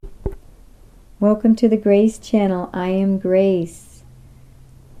Welcome to the Grace Channel. I am Grace,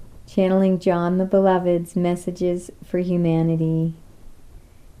 channeling John the Beloved's messages for humanity.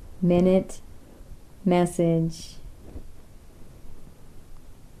 Minute message.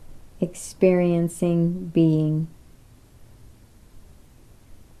 Experiencing being.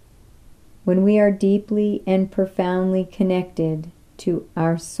 When we are deeply and profoundly connected to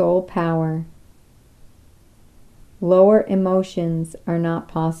our soul power, lower emotions are not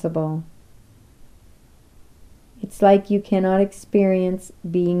possible. It's like you cannot experience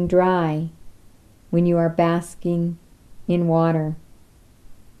being dry when you are basking in water.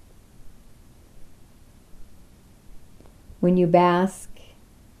 When you bask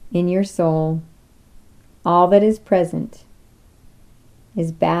in your soul, all that is present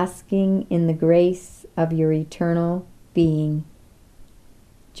is basking in the grace of your eternal being.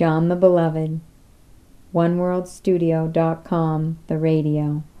 John the Beloved, OneWorldStudio.com, the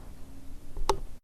radio.